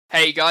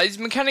Hey guys,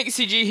 Mechanic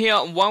CG here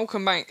and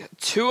welcome back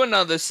to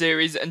another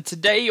series, and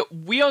today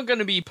we are going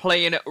to be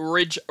playing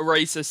Ridge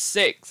Racer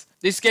 6.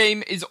 This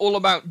game is all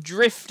about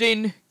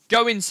drifting,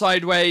 going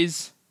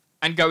sideways,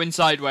 and going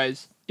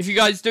sideways. If you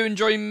guys do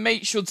enjoy,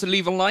 make sure to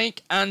leave a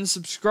like and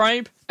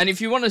subscribe. And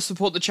if you want to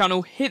support the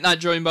channel, hit that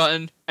join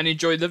button and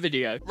enjoy the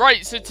video.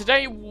 Right, so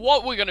today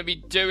what we're going to be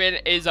doing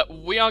is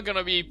we are going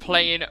to be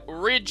playing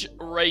Ridge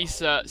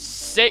Racer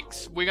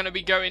 6. We're going to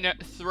be going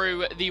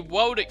through the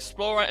World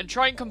Explorer and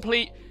try and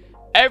complete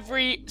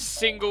every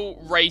single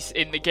race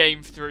in the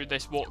game through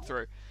this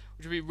walkthrough,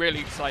 which will be really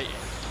exciting.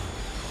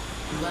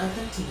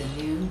 Welcome to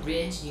the new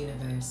Ridge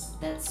universe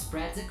that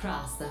spreads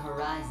across the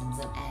horizons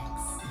of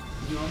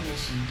X. Your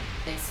mission,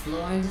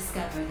 explore and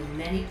discover the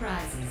many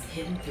prizes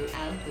hidden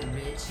throughout the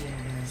Ridge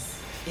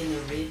universe. In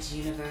the Ridge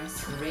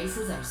universe,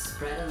 races are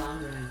spread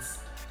along routes.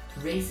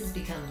 Races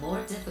become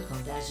more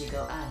difficult as you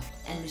go up,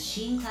 and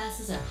machine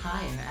classes are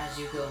higher as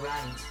you go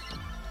right.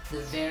 The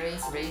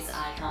various race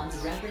icons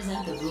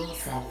represent the rule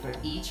set for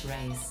each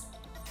race.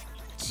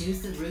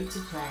 Choose the route to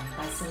play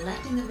by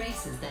selecting the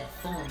races that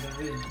form the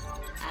route.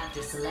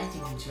 After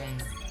selecting each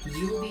race,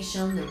 you will be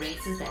shown the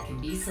races that can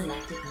be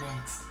selected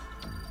next.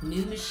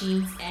 New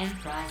machines and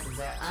prizes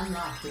are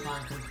unlocked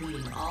upon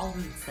completing all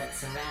routes that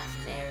surround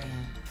an area.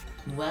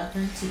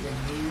 Welcome to the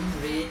new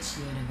Ridge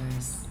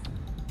universe.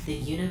 The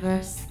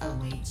universe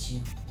awaits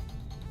you.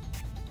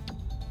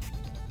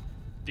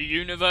 The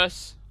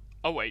universe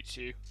awaits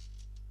you.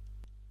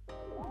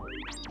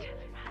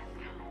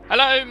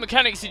 Hello,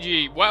 Mechanic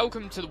CG.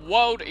 Welcome to the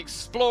World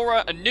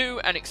Explorer. A new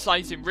and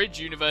exciting Ridge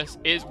universe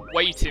is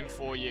waiting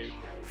for you.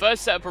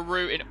 First, set up a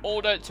route in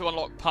order to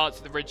unlock parts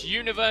of the Ridge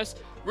universe.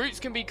 Routes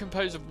can be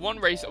composed of one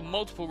race or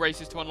multiple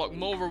races to unlock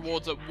more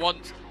rewards at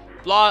once.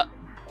 Blah.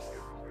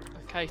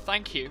 Okay,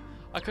 thank you.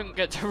 I couldn't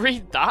get to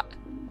read that.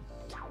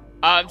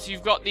 So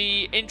you've got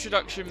the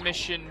introduction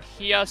mission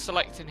here,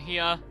 selecting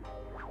here.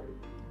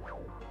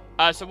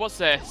 So what's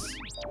this?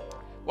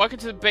 Welcome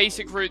to the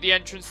basic route, the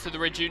entrance to the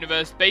Ridge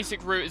universe.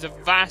 Basic route is a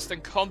vast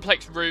and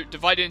complex route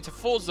divided into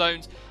 4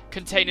 zones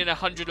containing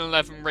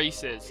 111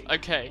 races.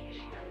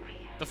 Okay.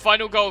 The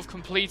final goal of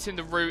completing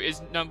the route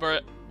is number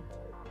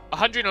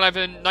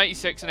 111,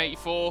 96, and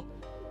 84.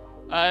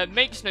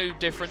 Makes no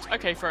difference.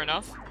 Okay, fair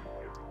enough.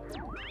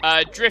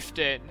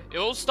 Drifting. It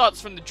all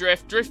starts from the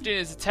drift. Drifting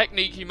is a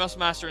technique you must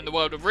master in the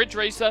world of Ridge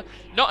Racer.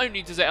 Not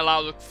only does it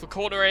allow for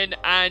cornering,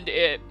 and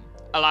it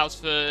allows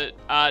for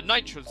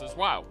nitros as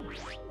well.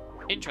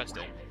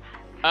 Interesting.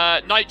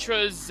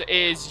 Nitros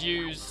is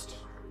used,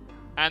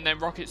 and then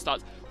rocket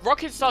starts.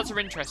 Rocket starts are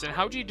interesting.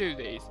 How do you do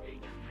these?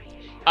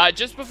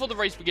 Just before the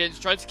race begins,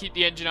 try to keep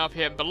the engine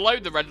RPM below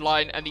the red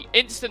line, and the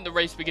instant the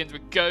race begins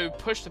with go,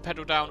 push the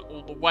pedal down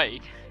all the way.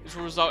 This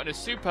will result in a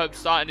superb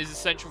start and is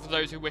essential for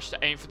those who wish to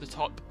aim for the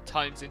top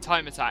times in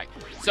time attack.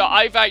 So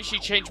I've actually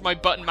changed my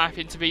button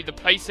mapping to be the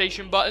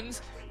PlayStation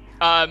buttons.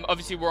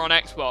 Obviously we're on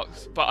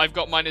Xbox, but I've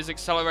got mine as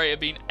accelerator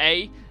being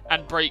A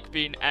and brake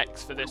being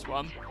X for this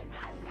one.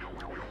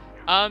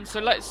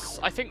 So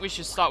I think we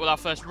should start with our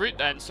first route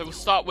then. So we'll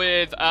start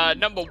with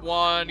number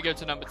 1, go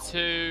to number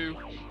 2,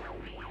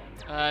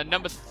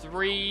 number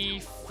 3,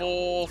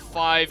 4,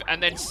 5,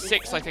 and then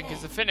 6 I think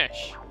is the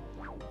finish.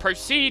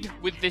 Proceed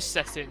with this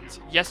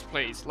settings. Yes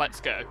please, let's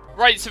go.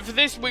 Right, so for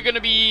this we're going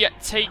to be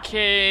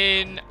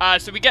taking,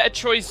 so we get a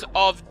choice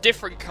of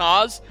different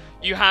cars.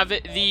 You have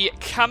the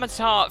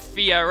Kametar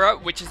Fiera,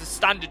 which is a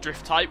standard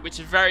drift type, which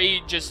is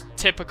very just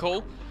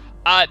typical.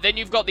 Then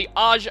you've got the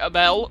Arj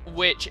Abel,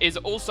 which is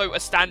also a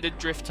standard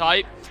drift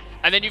type.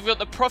 And then you've got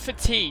the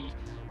Prophetie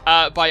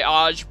by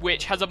Arj,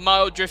 which has a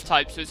mild drift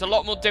type. So it's a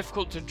lot more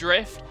difficult to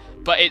drift,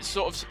 but it's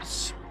sort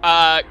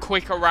of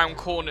quick around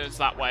corners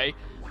that way.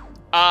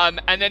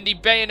 And then the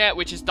Bayonet,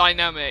 which is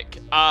dynamic,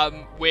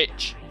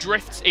 which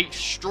drifts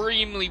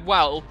extremely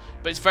well,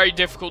 but it's very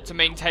difficult to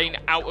maintain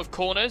out of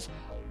corners.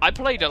 I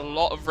played a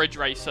lot of Ridge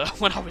Racer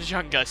when I was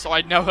younger, so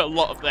I know a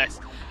lot of this.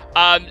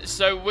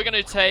 So we're going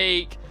to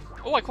take...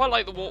 Oh, I quite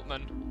like the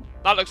Walkman.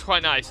 That looks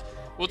quite nice.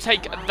 We'll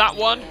take that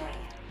one.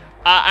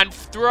 And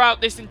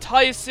throughout this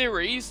entire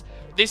series,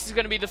 this is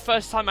going to be the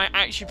first time I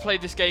actually play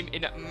this game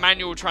in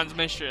manual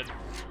transmission.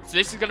 So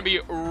this is going to be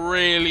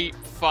really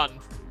fun.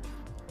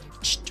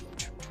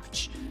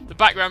 The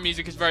background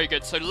music is very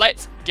good. So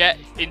let's get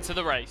into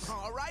the race.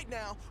 All right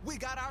now, we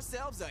got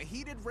ourselves a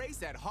heated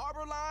race at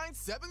Harbor Line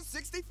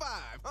 765.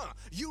 Huh?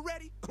 You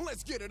ready?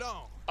 Let's get it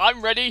on.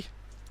 I'm ready.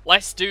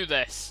 Let's do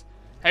this.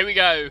 Here we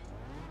go.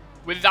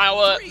 With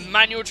our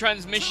manual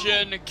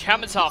transmission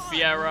Kametar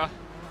Fiera.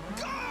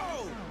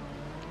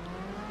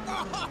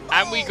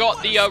 And we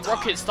got the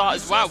rocket start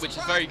as well, which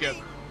is very good.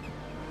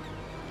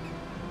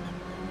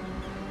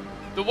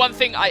 The one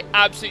thing I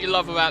absolutely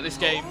love about this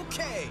game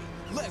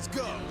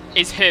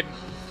is him.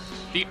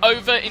 The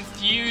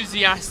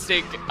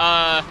over-enthusiastic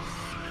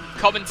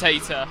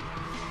commentator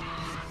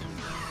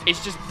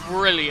is just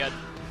brilliant.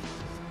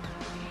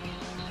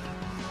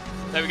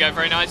 There we go,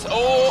 very nice.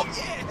 Oh!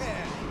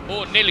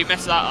 Oh, nearly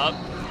messed that up.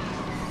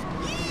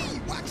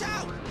 Watch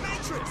out,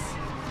 Matrix.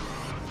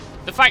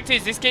 The fact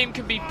is, this game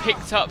can be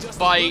picked up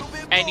by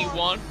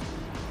anyone,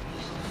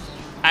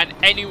 and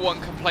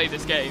anyone can play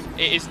this game.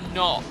 It is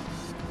not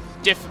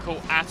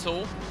difficult at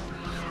all.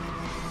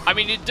 I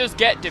mean, it does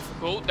get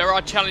difficult. There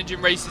are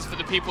challenging races for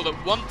the people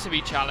that want to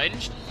be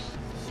challenged,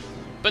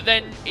 but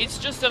then it's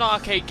just an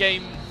arcade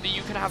game that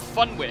you can have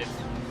fun with.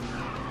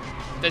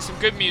 There's some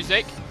good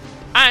music,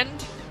 and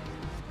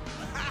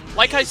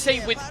like I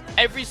say with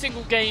every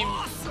single game,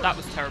 that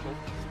was terrible.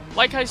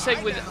 Like I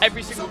say with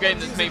every single game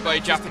that's made by a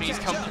Japanese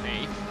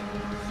company,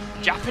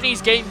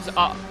 Japanese games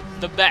are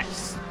the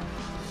best.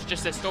 It's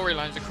just their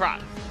storylines are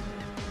crap.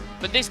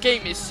 But this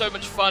game is so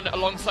much fun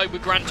alongside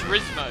with Gran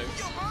Turismo.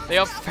 They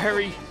are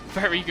very,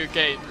 very good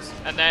games.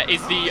 And there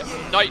is the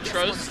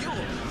Nitros.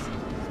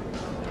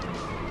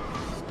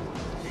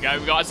 Here we go,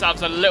 we got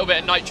ourselves a little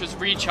bit of Nitros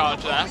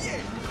recharge there.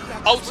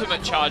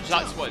 Ultimate charge,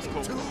 that's what it's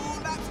called. 2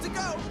 laps to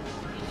go.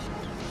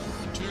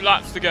 2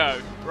 laps to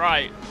go,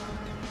 right.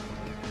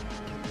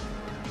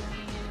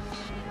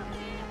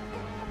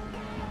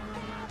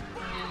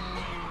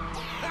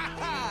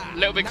 A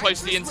little bit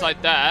close to the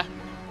inside there.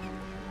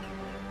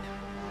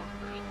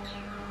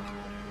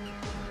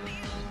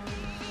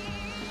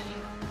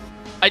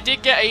 I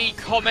did get a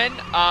comment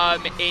I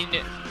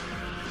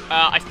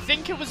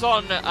think it was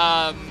on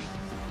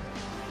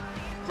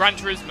Gran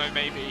Turismo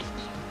maybe,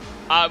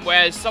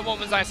 where someone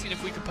was asking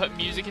if we could put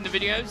music in the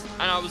videos,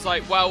 and I was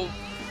like, well,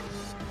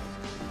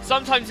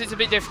 sometimes it's a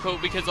bit difficult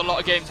because a lot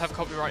of games have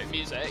copyrighted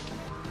music,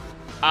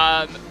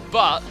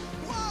 but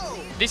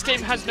this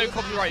game has no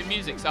copyrighted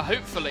music, so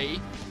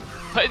hopefully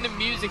putting the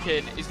music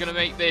in is going to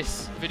make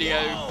this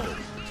video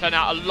turn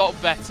out a lot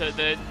better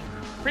than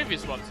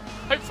previous ones,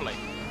 hopefully.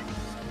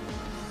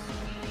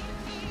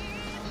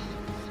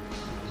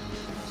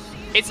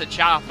 It's a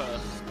chopper.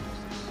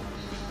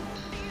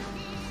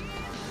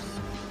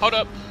 Hold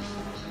up.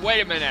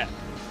 Wait a minute.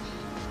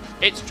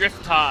 It's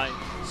drift time.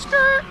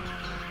 Skirt.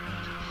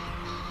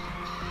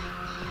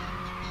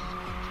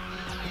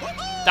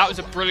 That was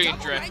a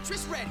brilliant drift.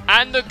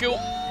 And the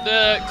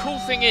cool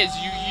thing is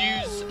you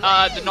use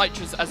the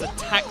nitrous as a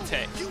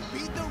tactic.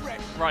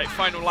 Right,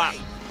 final lap.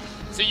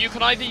 So you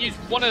can either use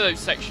one of those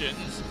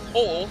sections,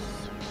 or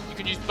you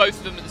can use both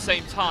of them at the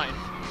same time.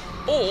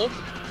 Or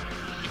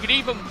you could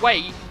even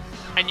wait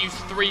and use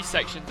 3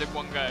 sections in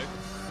one go.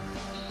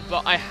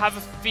 But I have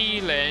a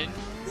feeling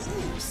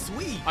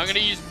I'm going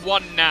to use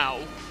one now.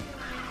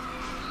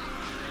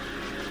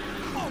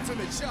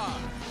 Ultimate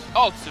charge.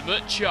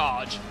 Ultimate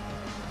charge.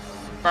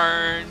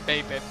 Burn,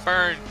 baby,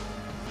 burn.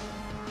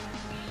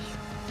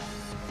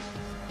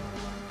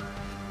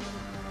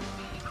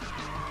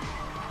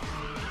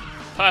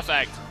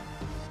 Perfect.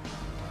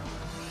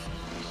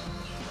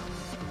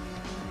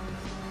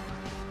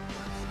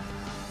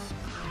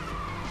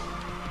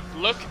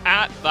 Look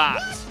at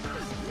that.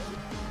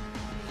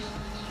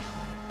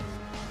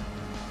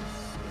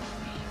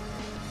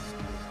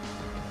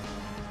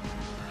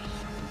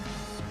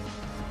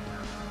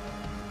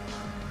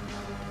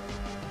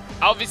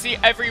 Obviously,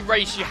 every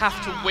race you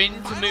have to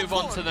win to move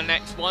on to the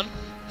next one.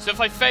 So if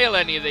I fail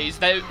any of these,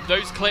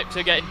 those clips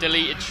are getting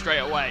deleted straight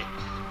away.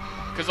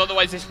 Because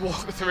otherwise this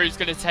walkthrough is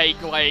going to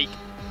take like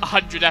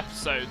 100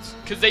 episodes.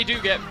 Because they do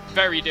get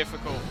very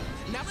difficult.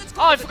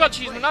 Oh, I forgot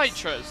to use my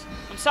nitros.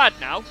 I'm sad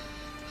now.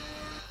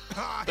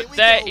 But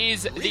there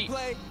is the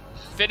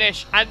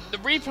finish. And the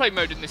replay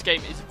mode in this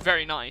game is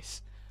very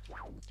nice.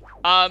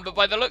 But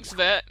by the looks of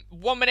it,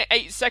 1 minute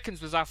 8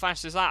 seconds was our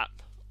fastest lap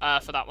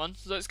for that one.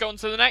 So let's go on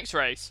to the next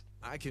race.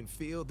 I can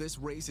feel this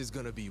race is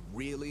gonna be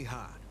really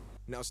hot.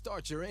 Now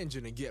start your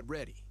engine and get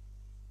ready.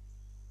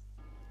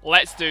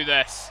 Let's do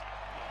this.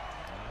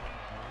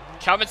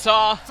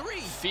 Kamitar 3,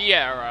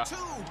 Fiera. 2,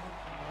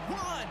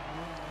 1.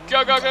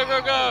 Go, go, go,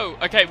 go, go.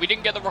 Okay, we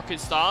didn't get the rocket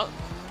start.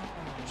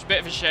 It's a bit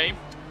of a shame.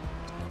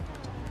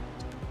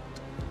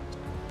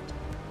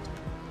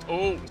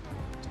 Oh,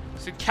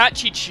 some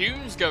catchy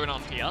tunes going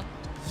on here.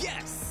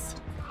 Yes.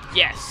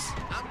 Yes.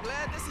 I'm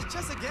glad this is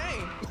just a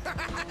game.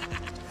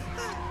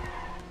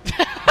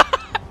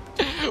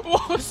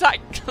 What was that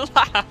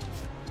laugh?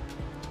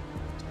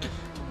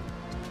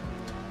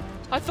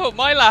 I thought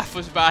my laugh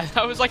was bad.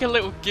 That was like a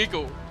little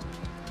giggle.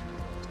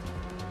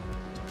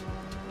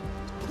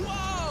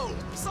 Whoa!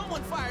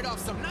 Someone fired off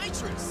some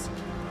nitrous.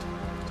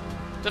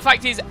 The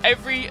fact is,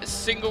 every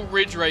single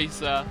Ridge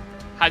Racer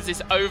has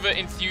this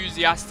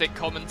over-enthusiastic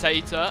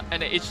commentator,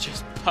 and it is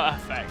just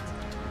perfect.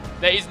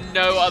 There is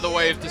no other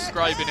way of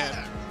describing him.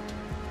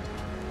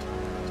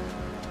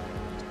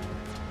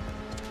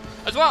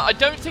 As well, I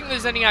don't think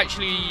there's any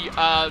actually,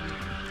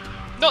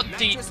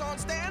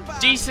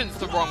 decent's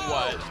the wrong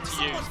word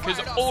to use, because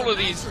all of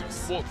these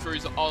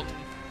walkthroughs on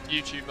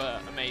YouTube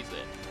are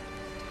amazing.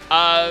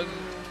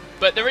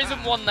 But there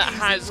isn't one that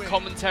has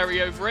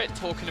commentary over it,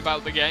 talking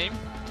about the game.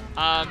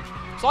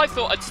 So I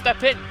thought I'd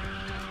step in,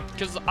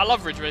 because I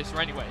love Ridge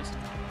Racer anyways.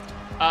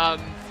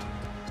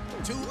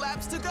 2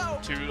 laps to go.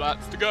 2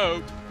 laps to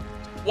go.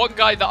 One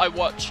guy that I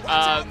watch,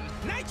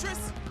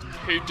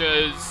 who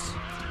does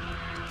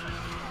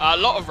a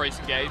lot of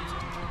racing games,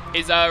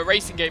 is a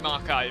Racing Game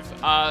Archive.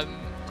 I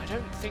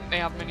don't think they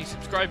have many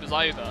subscribers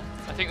either.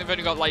 I think they've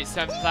only got like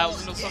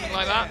 7,000 or something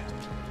like that.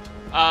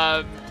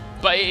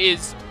 But it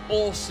is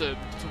awesome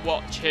to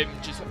watch him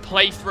just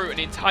play through an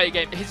entire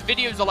game. His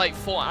videos are like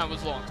 4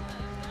 hours long.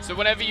 So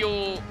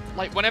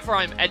whenever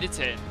I'm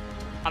editing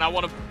and I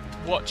want to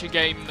watch a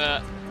game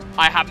that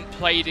I haven't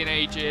played in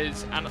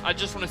ages and I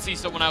just want to see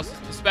someone else's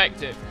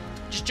perspective,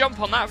 just jump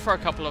on that for a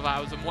couple of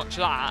hours and watch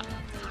that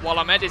while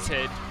I'm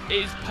editing. It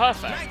is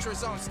perfect.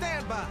 Nitrous on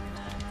standby.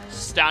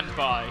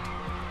 Standby.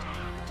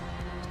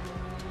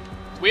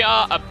 We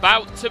are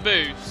about to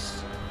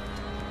boost.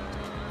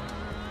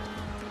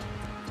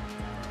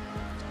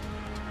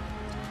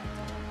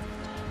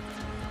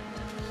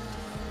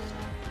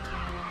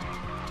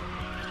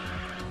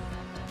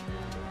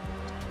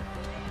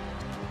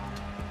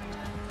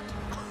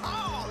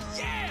 Oh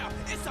yeah!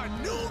 It's a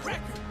new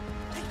record.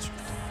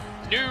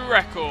 New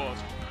record.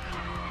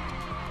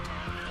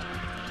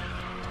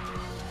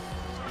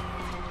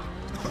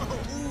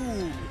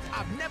 Ooh,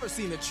 I've never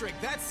seen a trick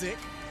that sick.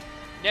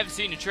 Never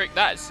seen a trick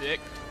that sick.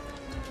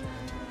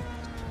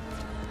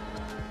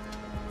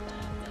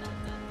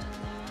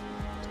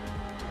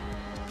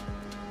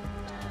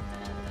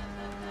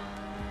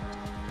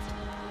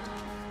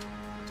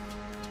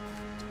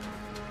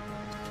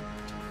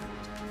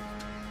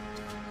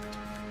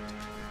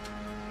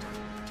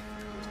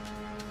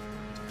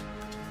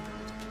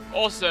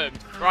 Awesome.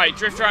 Right,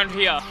 drift around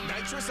here.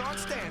 Nitrous on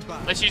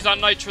standby. Let's use our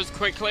nitros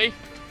quickly.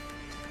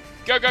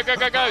 Go, go, go,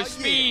 go, go.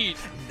 Speed.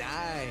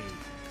 Yeah.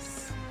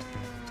 Nice.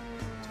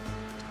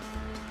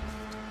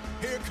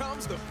 Here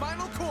comes the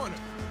final corner.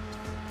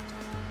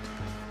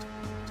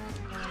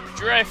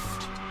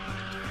 Drift.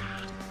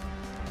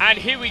 And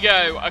here we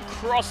go.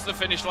 Across the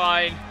finish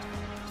line.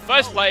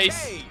 First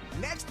place. Okay,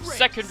 next race.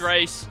 Second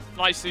race.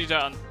 Nicely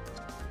done.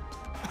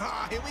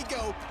 Here we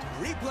go.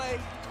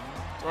 Replay.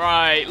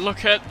 Right,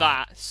 look at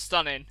that.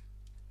 Stunning.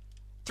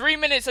 3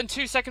 minutes and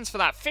 2 seconds for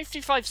that.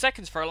 55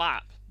 seconds for a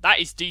lap. That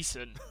is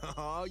decent.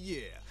 Oh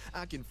yeah,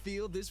 I can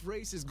feel this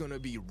race is gonna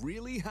be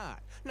really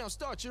hot. Now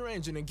start your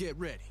engine and get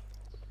ready.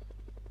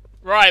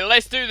 Right,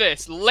 let's do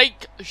this.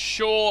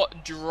 Lakeshore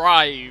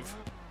Drive.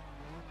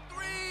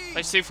 3,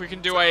 Let's see if we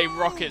can do a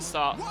rocket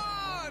start.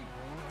 1,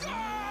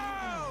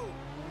 go!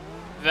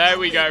 There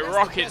we go, That's the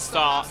rocket best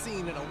start start. I've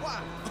seen in a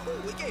while.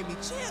 Ooh, it gave me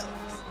chills.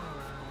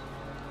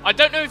 I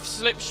don't know if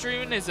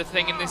slipstreaming is a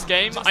thing in this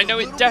game. I know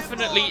it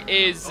definitely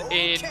is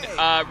in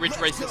Ridge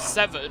Racer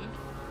 7.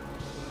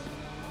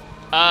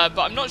 But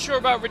I'm not sure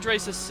about Ridge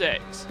Racer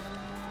 6.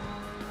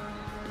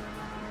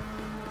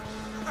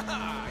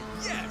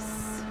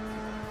 Yes.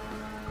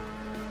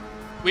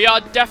 We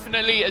are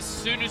definitely, as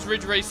soon as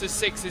Ridge Racer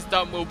 6 is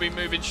done, we'll be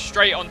moving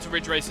straight on to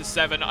Ridge Racer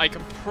 7. I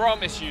can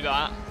promise you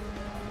that.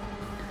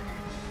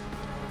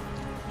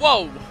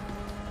 Whoa!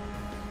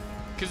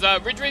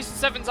 Because Ridge Racer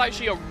 7 is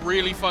actually a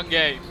really fun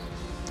game.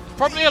 It's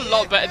probably a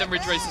lot better than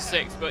Ridge Racer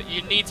 6, but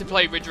you need to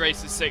play Ridge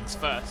Racer 6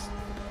 first.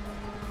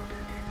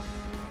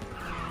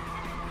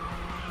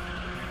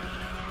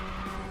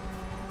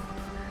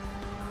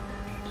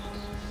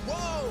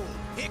 Whoa!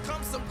 Here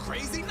comes some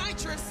crazy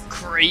nitrous.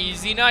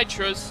 Crazy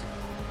nitros.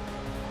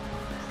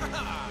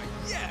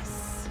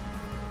 Yes.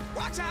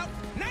 Watch out,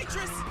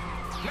 nitrous.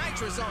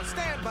 Nitrous on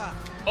standby.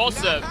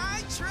 Awesome.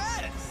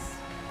 Nitrous.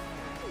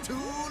 2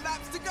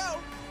 laps to go.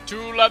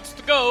 2 laps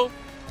to go.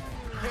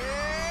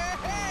 Hey,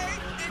 hey,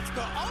 it's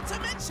the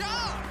ultimate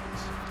charge.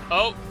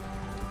 Oh,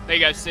 there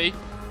you go, see?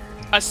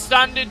 As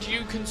standard,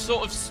 you can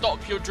sort of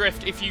stop your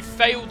drift. If you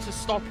fail to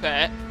stop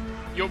it,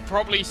 you'll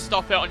probably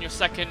stop it on your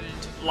second,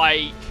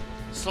 like,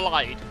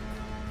 slide.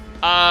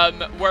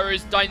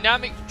 Whereas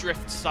dynamic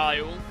drift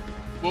style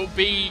will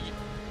be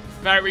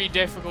very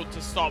difficult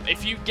to stop.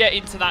 If you get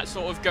into that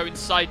sort of going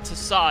side to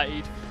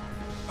side.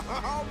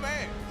 Oh,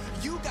 man,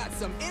 you got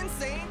some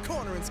insane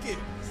cornering skills.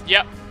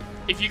 Yep.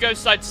 If you go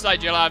side to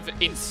side, you'll have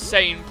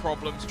insane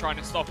problems trying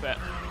to stop it.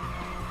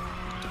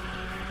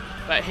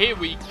 But here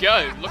we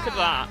go. Look at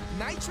that.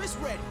 Nitrous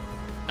ready.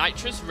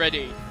 Nitrous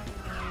ready.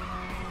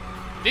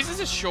 This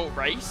is a short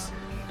race.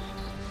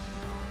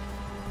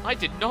 I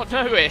did not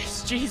know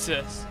this.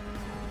 Jesus.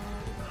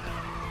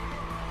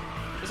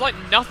 There's like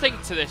nothing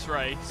to this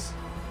race.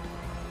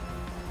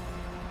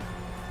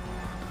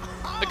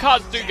 The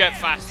cars do get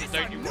faster,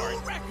 don't you worry.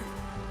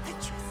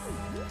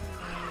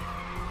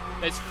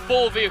 There's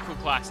 4 vehicle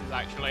classes,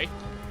 actually.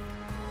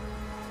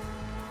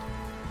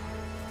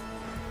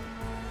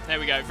 There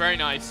we go. Very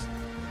nice.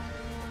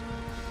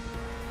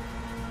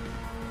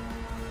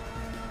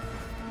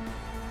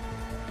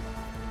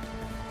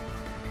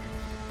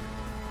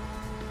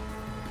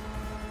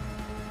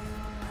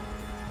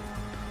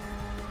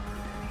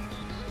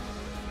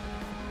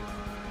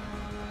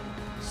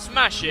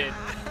 Smash it.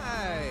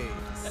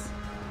 Nice.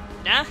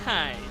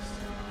 Nice.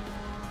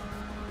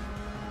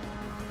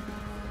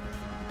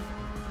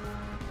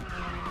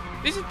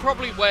 This is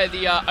probably where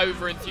the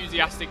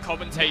over-enthusiastic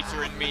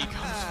commentator in me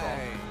comes from.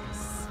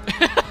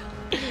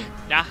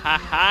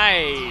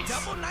 Nice.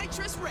 Double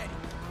nitrous ready.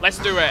 Let's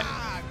do it.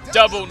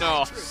 Double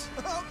NOS. nitrous.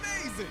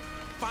 Amazing.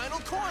 Final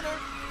corner.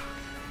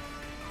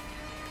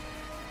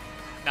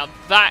 Now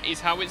that is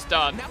how it's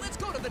done. Now let's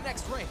go to the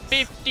next race.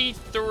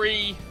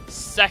 53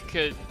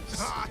 seconds.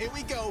 Here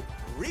we go.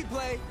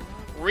 Replay.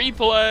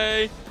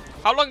 Replay.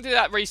 How long did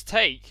that race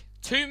take?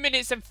 2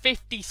 minutes and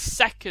 50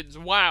 seconds.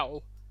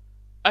 Wow.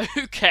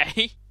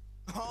 Okay.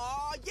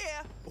 Oh,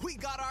 yeah. We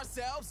got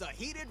ourselves a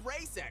heated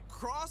race at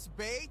Cross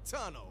Bay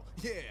Tunnel.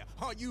 Yeah.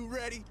 Are you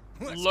ready?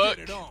 Let's Look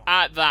get it on.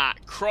 at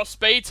that. Cross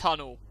Bay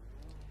Tunnel.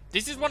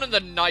 This is one of the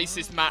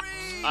nicest maps,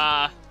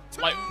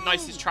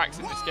 nicest tracks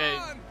in this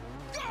game.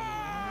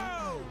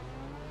 Go!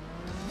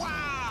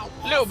 Wow.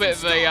 A little bit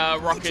of a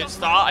Awesome rocket start.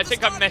 start. I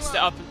think I Starting messed it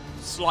line. up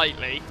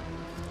slightly.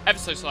 Ever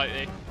so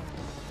slightly.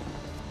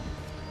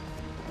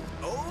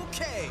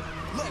 Okay.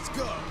 Let's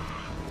go.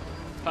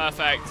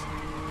 Perfect.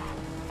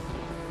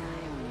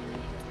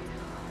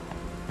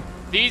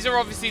 These are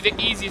obviously the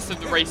easiest of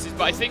the races,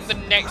 but I think the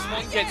next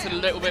one gets a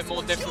little bit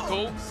more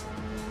difficult.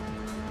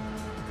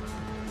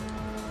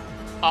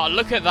 Oh,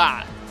 look at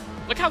that.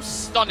 Look how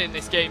stunning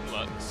this game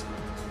looks.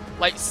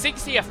 Like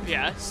 60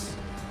 FPS,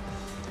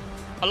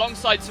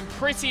 alongside some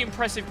pretty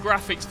impressive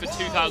graphics for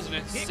Whoa,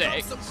 2006. Here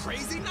comes some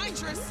crazy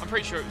nitrous. I'm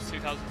pretty sure it was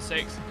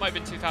 2006. Might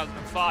have been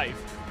 2005.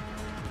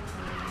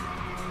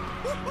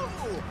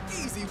 Woohoo!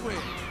 Easy win.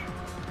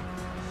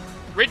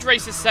 Ridge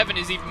Racer 7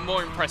 is even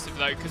more impressive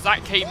though, because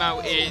that came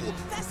out in Whoa,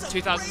 that's a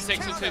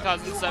 2006 great or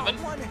counter. 2007.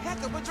 You are one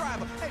heck of a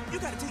driver. Hey, you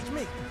gotta teach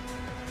me.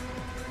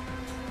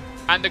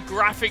 And the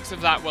graphics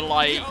of that were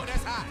like Yo,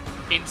 that's hot.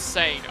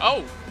 insane.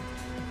 Oh!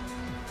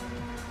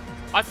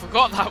 I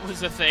forgot that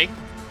was a thing.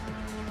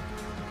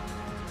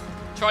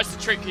 Tries to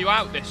trick you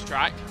out, this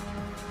track.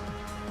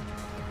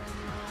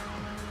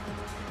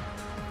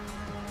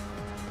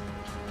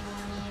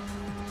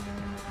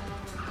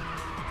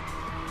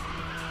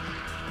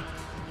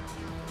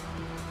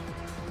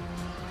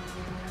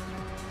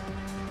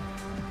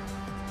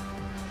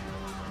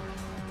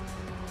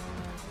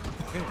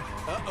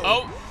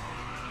 Oh!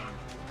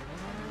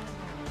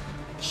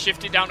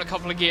 Shifted down a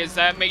couple of gears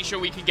there. Make sure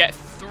we can get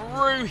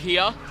through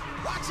here.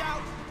 Watch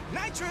out.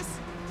 Nitrous.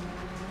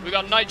 We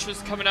got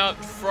nitrous coming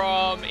out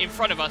from in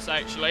front of us,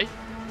 actually.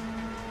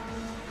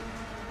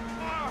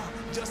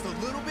 Just a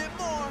little bit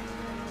more.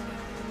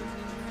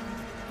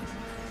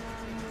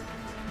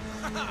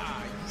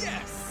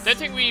 Yes. Don't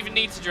think we even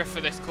need to drift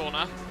for this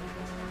corner.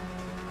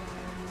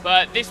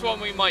 But this one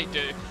we might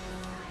do.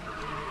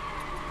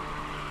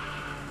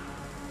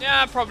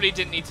 Yeah, probably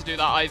didn't need to do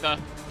that either.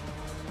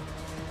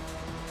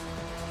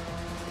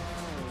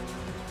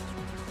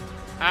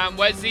 And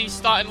where's the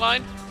starting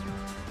line?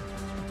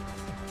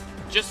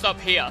 Just up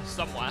here,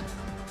 somewhere.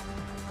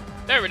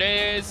 There it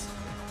is.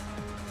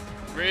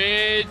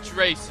 Ridge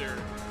Racer.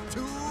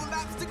 2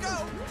 laps to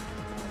go.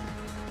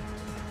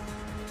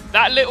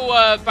 That little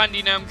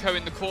Bandai Namco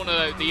in the corner,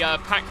 though, the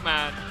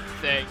Pac-Man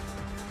thing.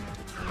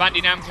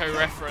 Bandai Namco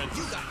reference.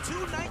 You got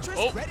 2 nitrous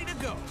Oh. ready to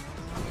go.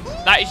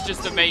 That is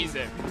just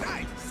amazing.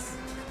 Nice.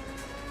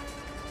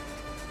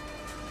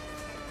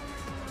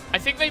 I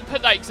think they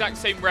put that exact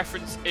same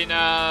reference in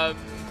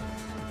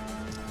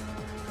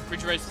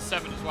Ridge Racer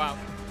 7 as well.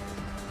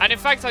 And in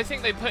fact, I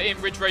think they put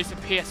in Ridge Racer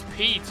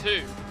PSP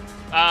too.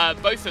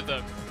 Both of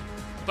them.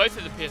 Both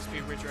of the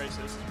PSP Ridge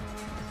Racers.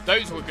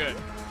 Those were good.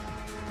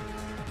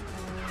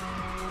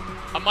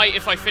 I might,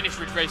 if I finish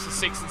Ridge Racer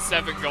 6 and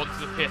 7, go on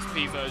to the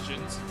PSP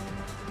versions.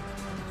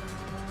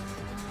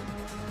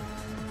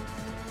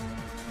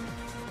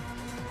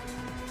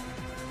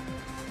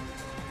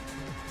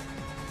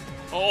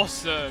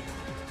 Awesome.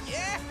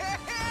 Yeah.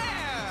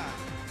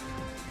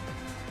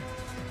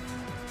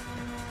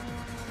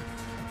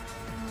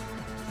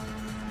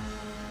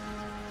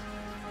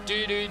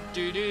 Do do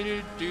do do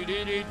do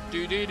do do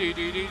do do do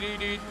do do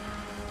do.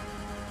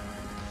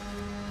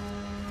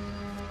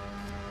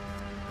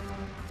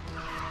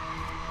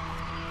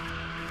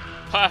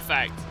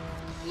 Perfect.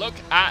 Look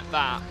at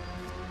that.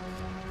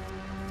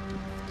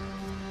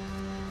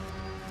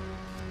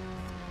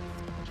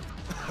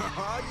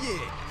 Oh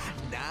yeah.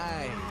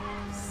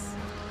 Nice.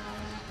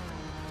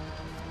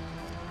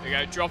 There we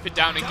go. Drop it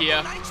down a Double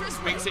gear.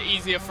 nitrous Makes it ready.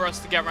 easier for us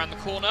to get around the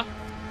corner.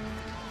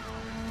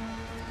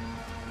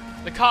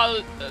 The car,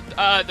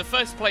 the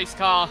first place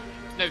car,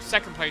 no,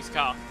 second place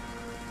car.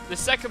 The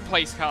second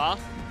place car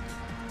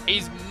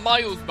is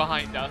miles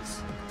behind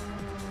us,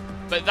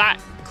 but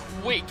that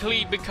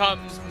quickly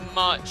becomes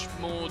much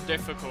more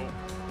difficult.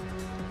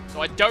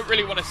 So I don't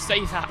really want to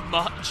say that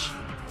much,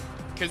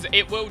 because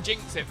it will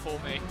jinx it for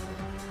me.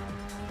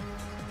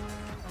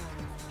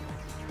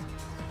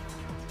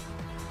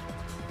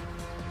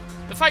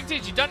 The fact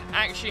is, you don't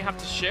actually have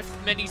to shift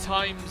many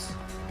times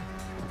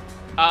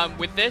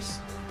with this.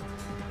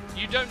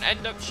 You don't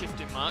end up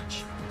shifting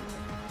much,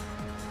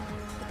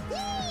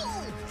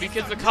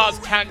 because the cars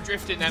can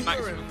drift in their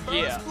maximum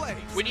gear.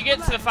 When you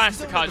get to the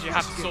faster cars, you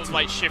have to sort of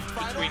like shift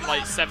between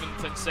like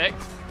 7th and 6th.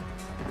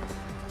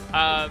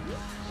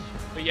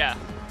 But yeah.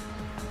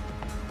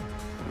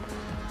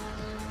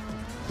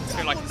 I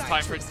feel like it's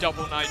time for a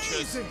double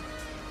nitrous.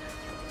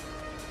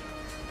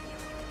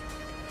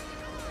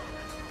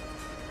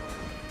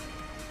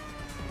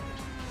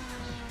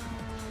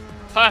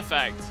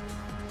 Perfect.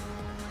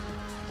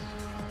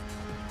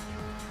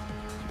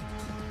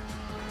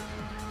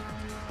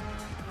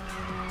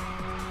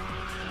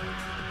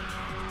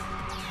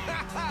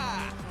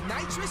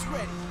 Nitrous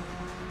ready.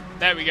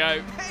 There we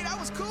go. Hey, that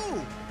was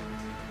cool.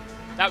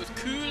 That was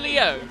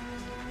coolio.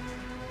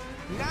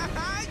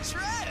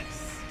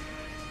 Nitrous.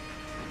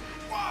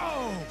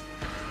 Whoa.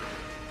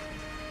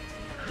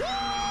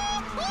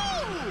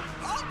 Woo-hoo!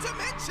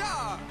 Ultimate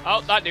charge.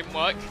 Oh, that didn't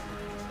work.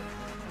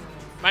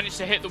 Managed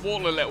to hit the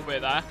wall a little bit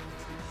there.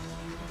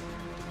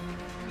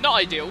 Not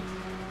ideal,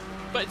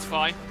 but it's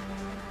fine.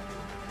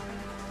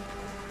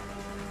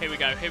 Here we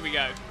go, here we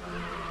go.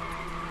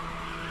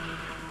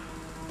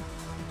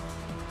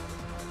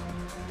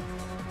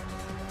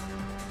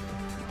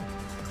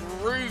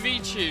 Groovy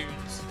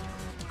tunes.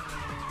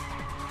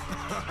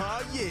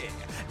 Oh yeah,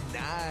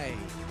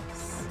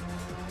 nice.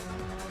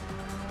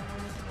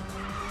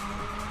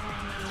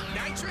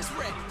 Nitrous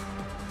ready.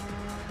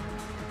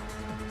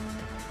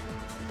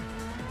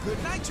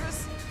 Good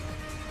nitrous.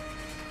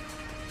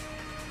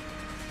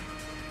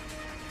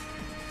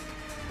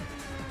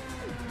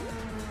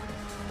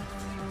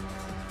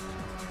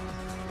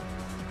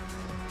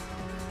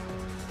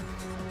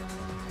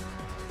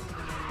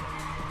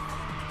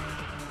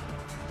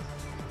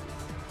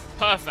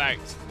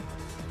 Perfect.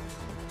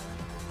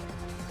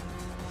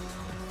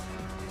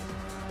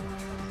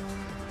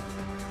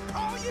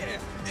 Oh yeah,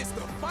 it's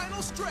the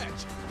final stretch.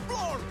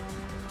 Glory.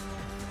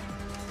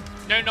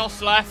 No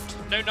NOS left,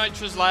 no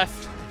nitros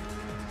left.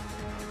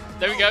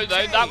 There we go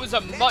though, that was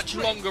a much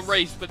longer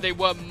race, but they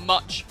were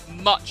much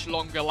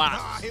longer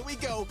laps. Here we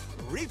go,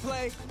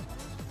 replay.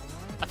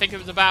 I think it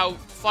was about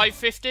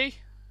 550?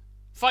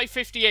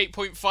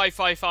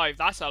 558.555,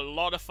 that's a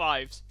lot of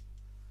fives.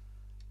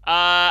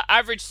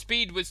 Average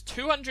speed was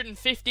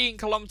 215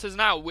 kilometers an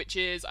hour, which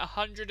is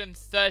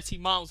 130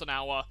 miles an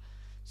hour.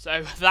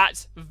 So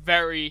that's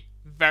very,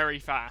 very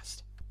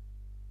fast.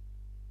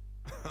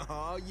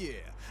 Oh yeah,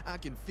 I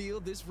can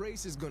feel this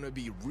race is gonna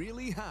be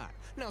really hot.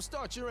 Now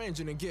start your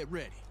engine and get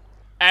ready.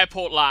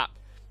 Airport lap.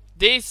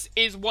 This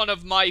is one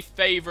of my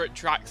favorite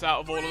tracks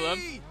out of all of them.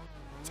 3,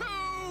 2,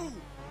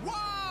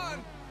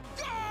 1,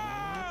 go!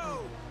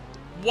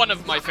 One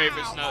of my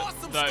favorites, no,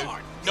 Awesome though.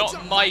 start. You Not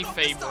jumped my right off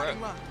the favorite.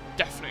 starting line.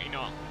 Definitely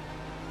not.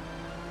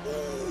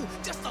 Ooh,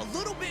 just a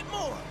little bit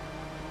more.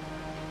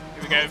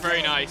 Here we go, very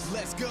Okay, nice.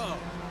 Let's go.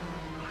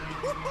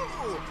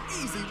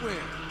 Woohoo! Easy win.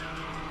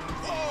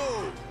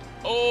 Whoa!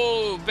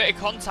 Oh, bit of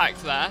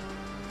contact there.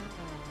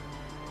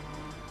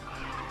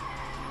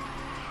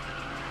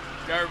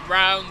 Go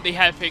round the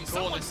hairpin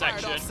corner Someone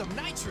fired section. off some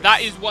nitrous.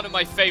 That is one of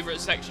my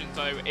favourite sections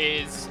though,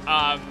 is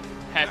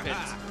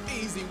hairpins.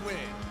 Easy win.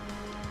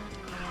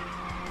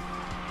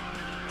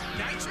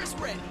 Nitrous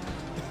ready.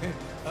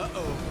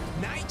 Uh-oh.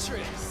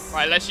 Nitrous.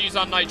 Right, let's use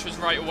our nitros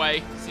right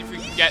away. See if we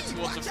can get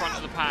towards the Watch front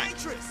out. of the pack.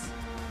 Nitrous.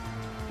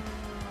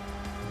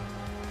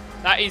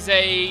 That is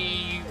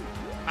a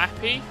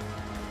Mappy?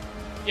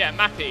 Yeah,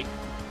 Mappy.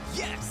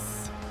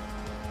 Yes.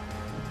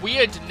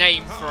 Weird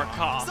name for a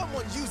car.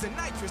 Someone using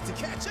nitrous to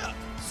catch up.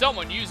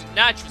 Someone using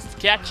nitrous to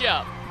catch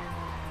up.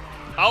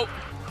 Oh.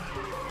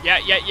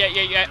 Yeah.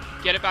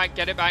 Get it back,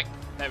 get it back.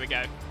 There we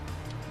go.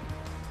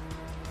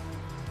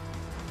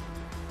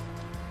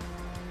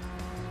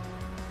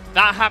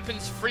 That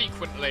happens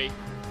frequently.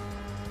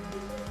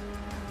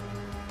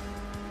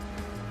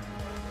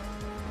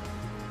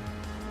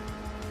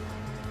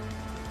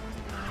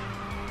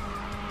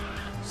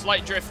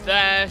 Slight drift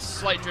there,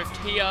 slight drift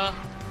here.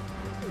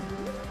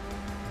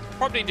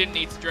 Probably didn't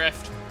need to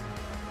drift.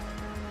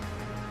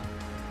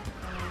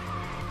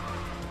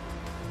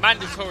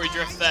 Mandatory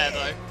drift there,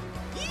 though.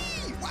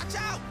 Yee, watch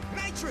out!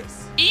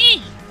 Nitrous!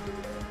 E!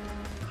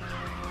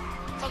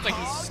 Sounds like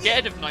he's Oh,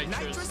 scared yeah. of nitrous.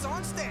 Nitrous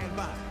on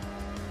standby.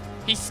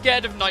 He's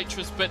scared of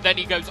nitrous, but then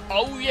he goes,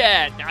 oh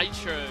yeah,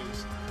 nitros.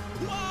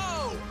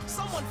 Whoa!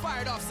 Someone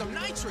fired off some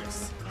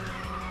nitrous.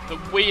 The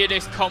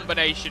weirdest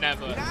combination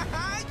ever.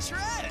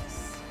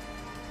 Nitrous!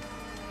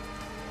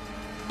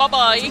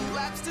 Bye-bye. 2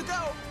 laps to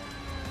go.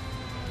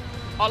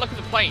 Oh, look at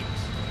the planes.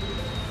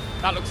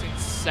 That looks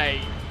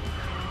insane.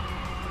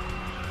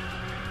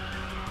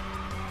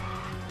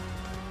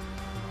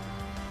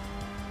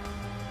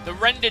 The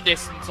render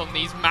distance on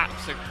these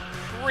maps are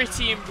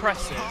pretty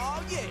impressive.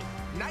 Oh yeah!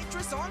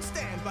 Nitrous on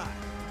standby.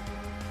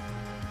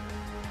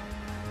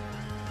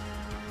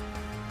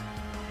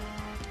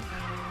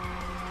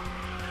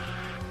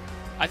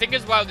 I think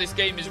as well this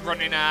game is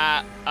running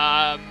at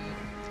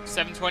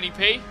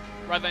 720p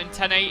rather than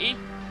 1080,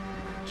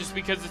 just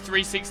because the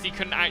 360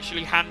 couldn't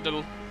actually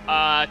handle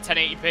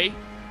 1080p,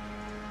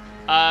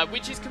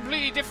 which is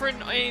completely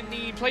different in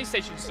the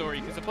PlayStation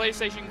story, because the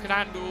PlayStation could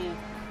handle,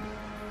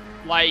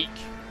 like,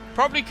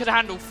 probably could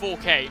handle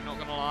 4K, not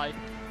gonna lie.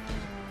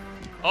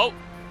 Oh,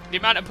 the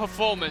amount of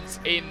performance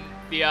in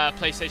the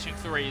PlayStation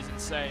 3 is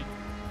insane.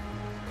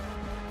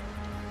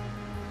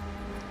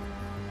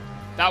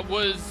 That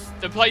was,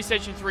 the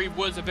PlayStation 3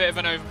 was a bit of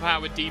an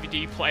overpowered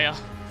DVD player.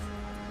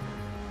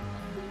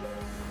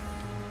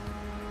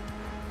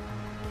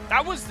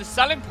 That was the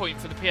selling point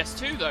for the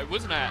PS2 though,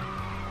 wasn't it?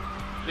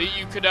 That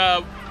you could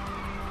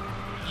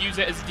use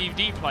it as a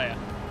DVD player.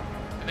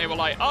 And they were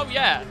like, oh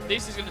yeah,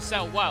 this is going to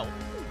sell well.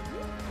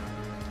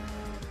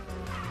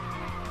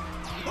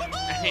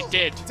 It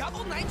did.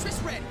 Double nitrous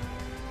ready.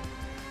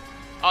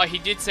 Oh, he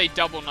did say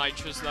double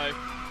nitrous though.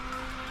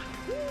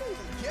 Ooh,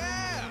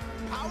 yeah,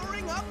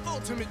 powering up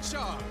ultimate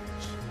charge.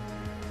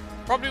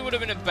 Probably would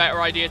have been a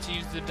better idea to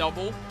use the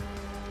double.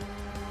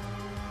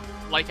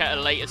 Like at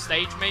a later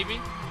stage, maybe.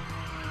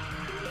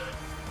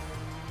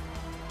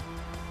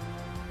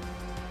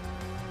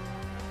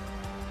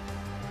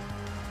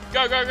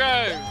 Go, go,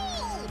 go!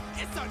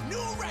 Ooh, it's a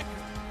new record.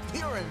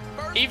 You're in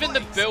first Even the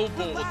place.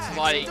 billboards, Relax,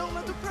 like don't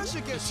let the pressure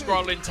the get to you.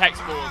 scrolling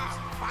text boards,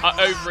 are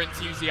over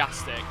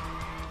enthusiastic.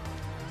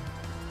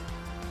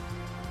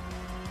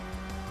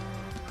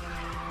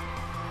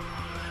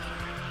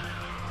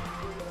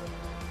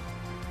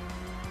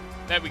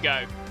 There we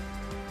go.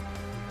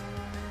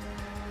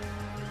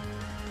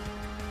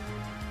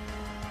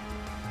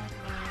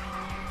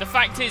 The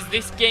fact is,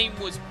 this game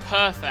was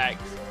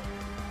perfect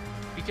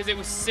because it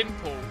was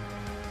simple.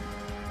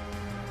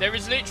 There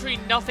is literally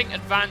nothing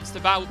advanced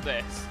about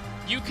this.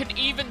 You can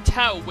even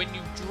tell when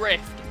you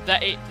drift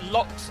that it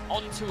locks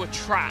onto a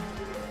track.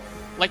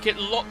 Like it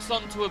locks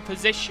onto a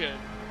position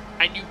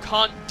and you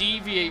can't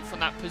deviate from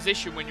that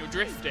position when you're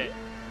drifting.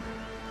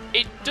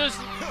 It does,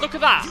 look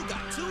at that. You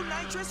got 2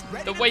 nitrous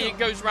ready The to way go. it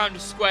goes around a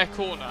square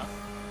corner.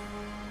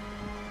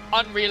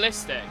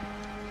 Unrealistic.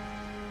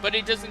 But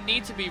it doesn't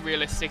need to be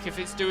realistic if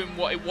it's doing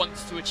what it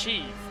wants to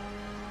achieve,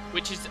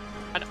 which is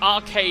an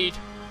arcade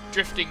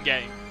drifting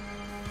game.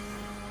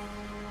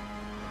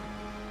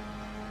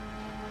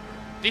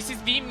 This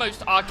is the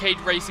most arcade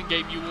racing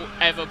game you will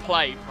ever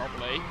play,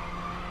 probably.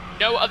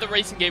 No other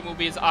racing game will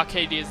be as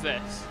arcadey as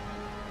this.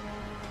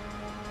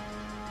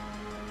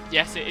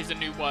 Yes, it is a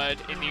new word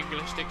in the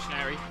English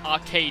dictionary.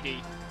 Arcadey.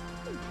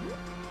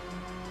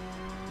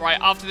 Right,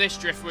 after this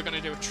drift, we're going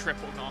to do a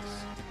triple NOS.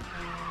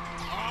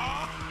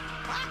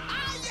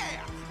 Yeah,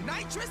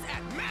 nitrous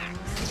at max.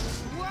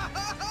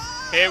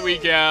 Whoa! Here we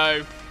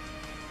go.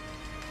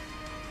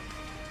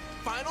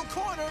 Final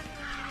corner.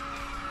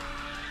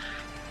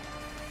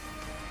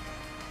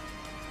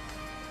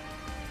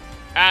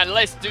 And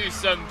let's do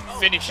some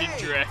finishing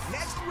Okay, drift.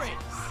 Next race.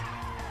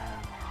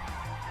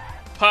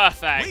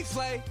 Perfect.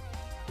 Replay.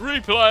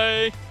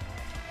 Replay.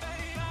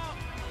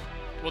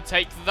 We'll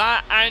take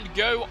that and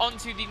go on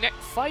to the next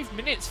 5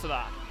 minutes for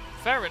that.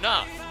 Fair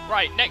enough.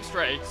 Right, next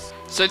race.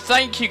 So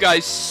thank you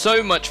guys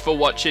so much for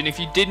watching. If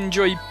you did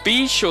enjoy,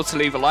 be sure to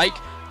leave a like,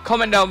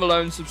 comment down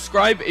below and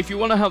subscribe. If you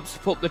want to help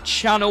support the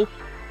channel,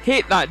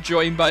 hit that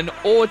join button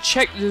or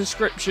check the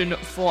description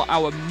for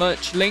our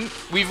merch link.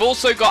 We've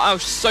also got our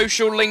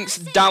social links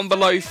down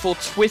below for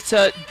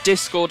Twitter,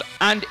 Discord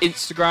and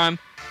Instagram.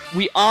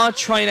 We are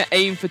trying to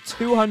aim for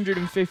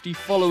 250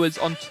 followers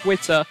on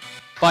Twitter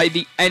by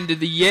the end of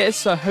the year,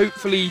 so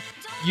hopefully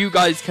you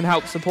guys can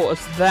help support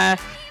us there.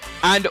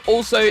 And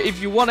also, if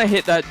you want to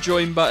hit that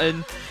join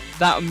button,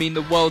 that would mean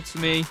the world to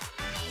me.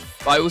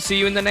 But I will see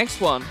you in the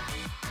next one.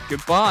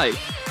 Goodbye.